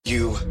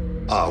You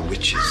are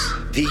witches.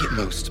 The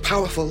most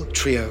powerful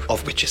trio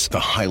of witches. The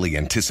highly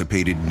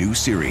anticipated new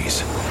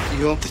series.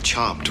 You're the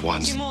charmed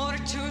ones.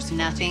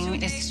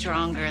 Nothing is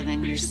stronger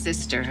than your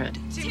sisterhood.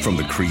 From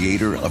the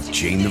creator of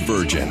Jane the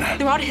Virgin.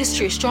 Throughout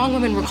history, strong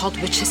women were called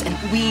witches, and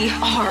we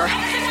are.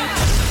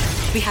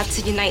 We have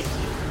to unite.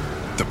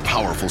 The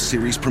powerful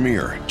series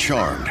premiere,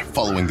 Charmed,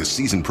 following the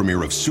season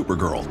premiere of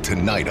Supergirl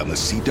tonight on the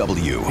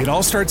CW. It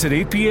all starts at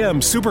 8 p.m.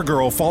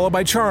 Supergirl, followed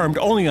by Charmed,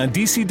 only on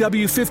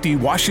DCW 50,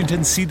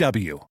 Washington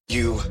CW.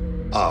 You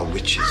are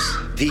witches.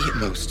 The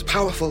most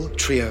powerful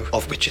trio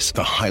of witches.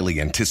 The highly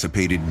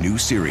anticipated new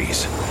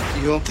series.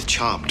 You're the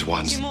charmed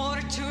ones.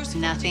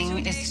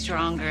 Nothing is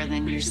stronger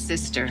than your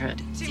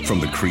sisterhood. From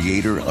the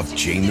creator of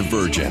Jane the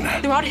Virgin.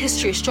 Throughout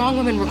history, strong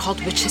women were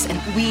called witches,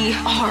 and we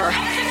are.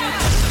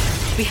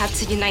 We have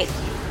to unite.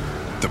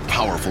 The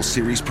powerful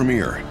series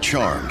premiere,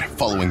 Charmed,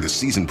 following the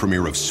season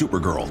premiere of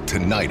Supergirl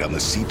tonight on the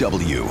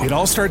CW. It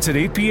all starts at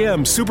 8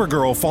 p.m.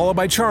 Supergirl, followed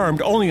by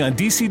Charmed, only on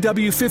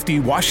DCW 50,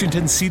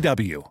 Washington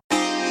CW.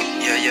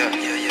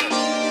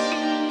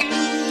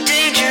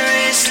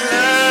 Dangerous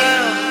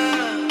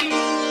love.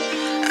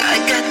 I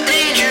got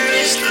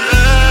dangerous love.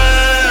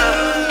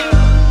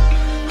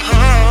 Oh,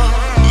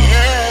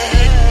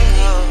 yeah.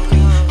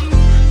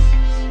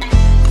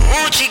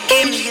 Won't you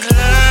give me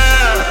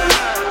love?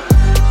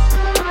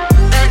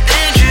 That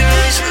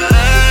dangerous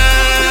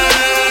love.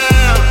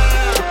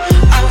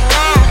 I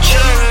want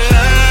your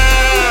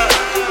love.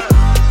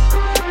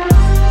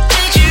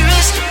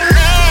 Dangerous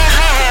love.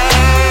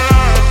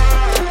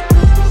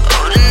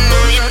 Oh, the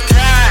million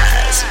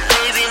times,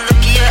 baby,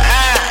 look in your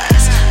eyes.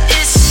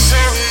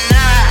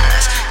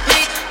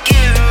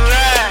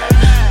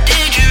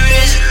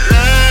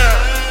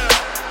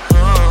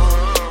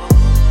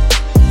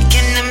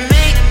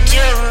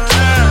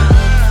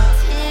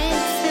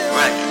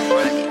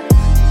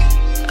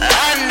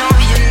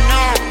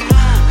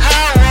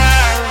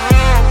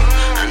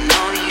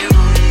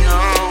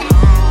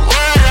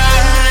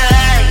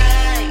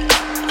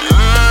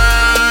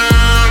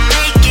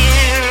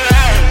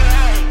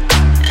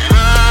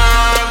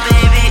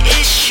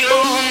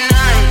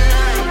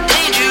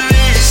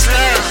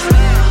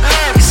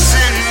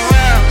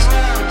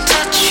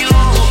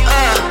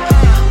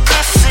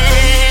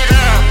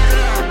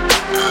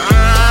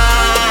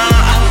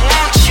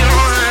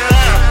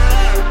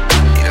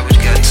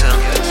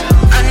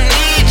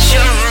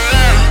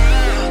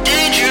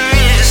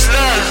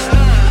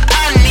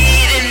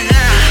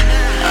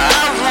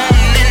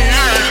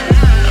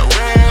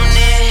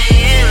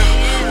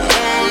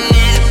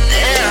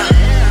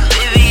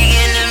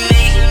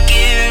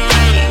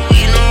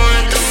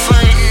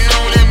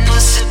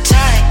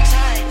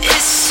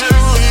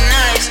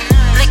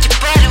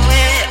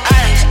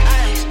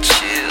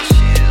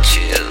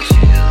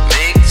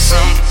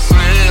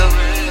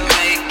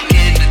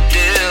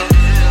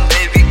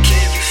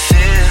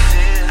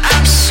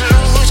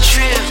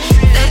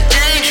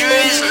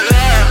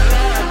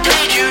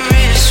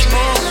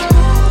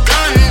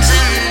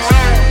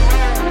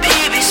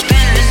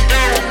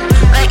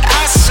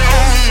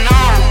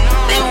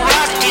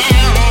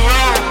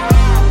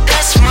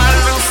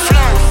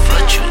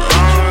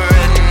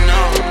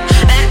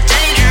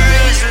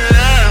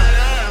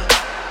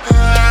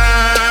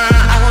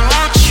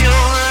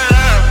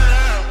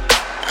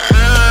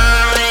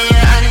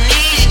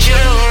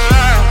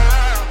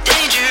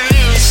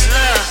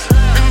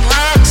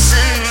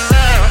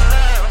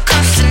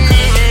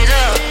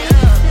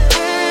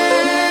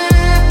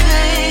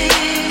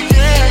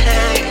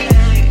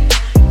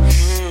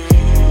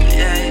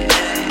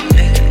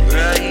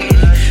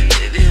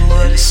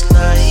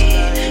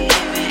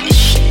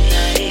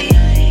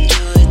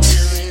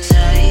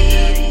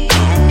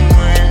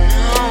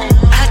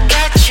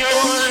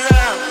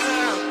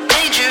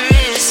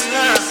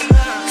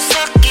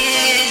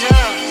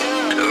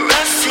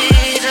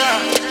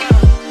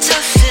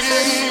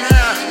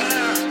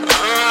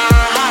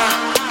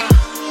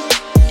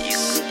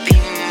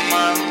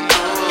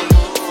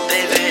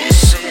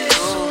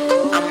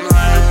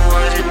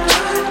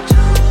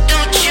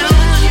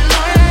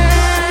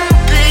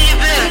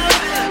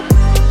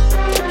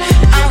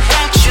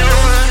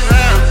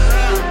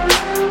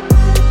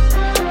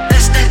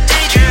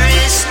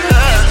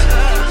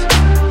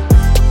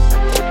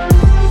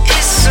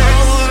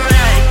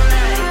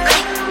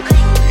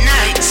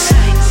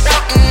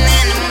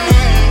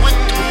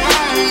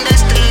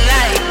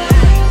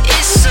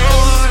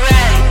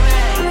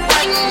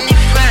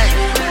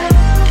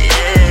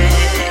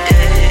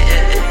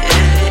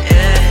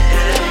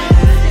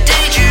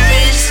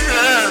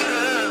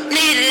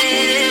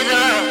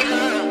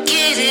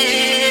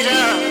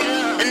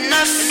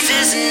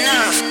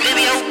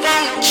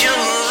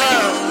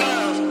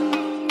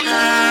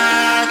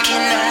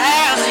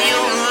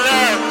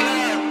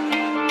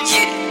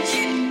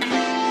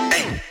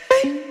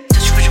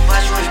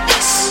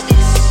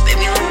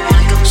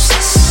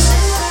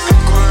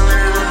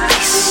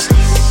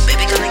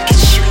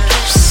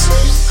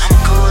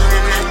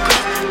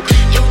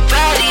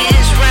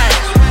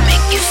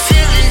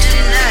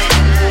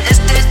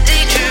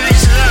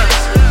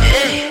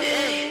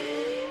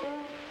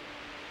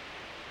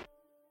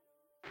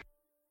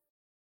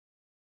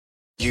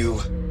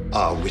 You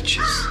are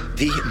witches.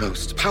 The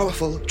most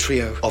powerful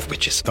trio of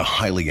witches. The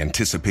highly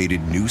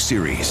anticipated new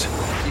series.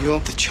 You're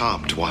the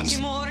charmed ones.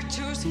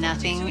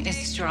 Nothing is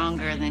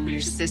stronger than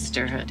your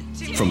sisterhood.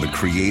 From the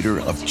creator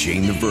of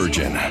Jane the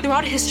Virgin.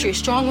 Throughout history,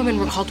 strong women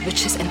were called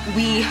witches, and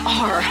we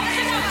are.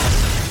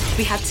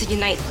 We have to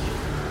unite.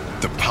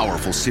 The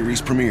powerful series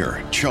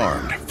premiere,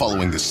 Charmed,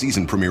 following the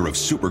season premiere of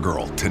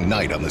Supergirl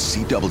tonight on the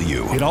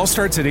CW. It all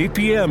starts at 8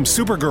 p.m.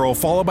 Supergirl,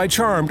 followed by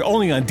Charmed,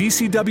 only on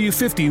DCW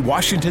 50,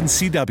 Washington,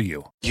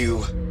 CW.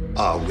 You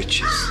are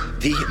witches.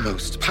 The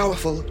most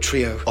powerful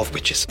trio of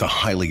witches. The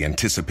highly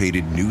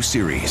anticipated new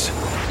series.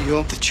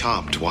 You're the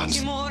charmed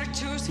ones.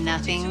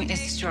 Nothing is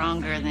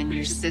stronger than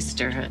your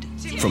sisterhood.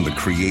 From the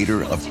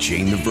creator of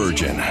Jane the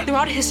Virgin.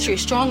 Throughout history,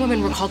 strong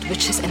women were called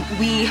witches, and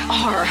we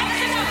are.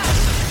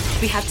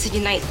 We have to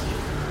unite.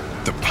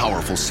 The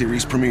powerful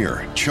series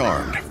premiere,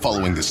 Charmed,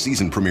 following the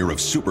season premiere of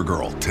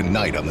Supergirl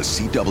tonight on the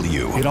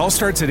CW. It all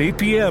starts at 8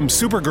 p.m.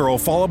 Supergirl,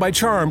 followed by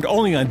Charmed,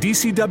 only on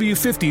DCW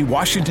 50,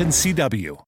 Washington, CW.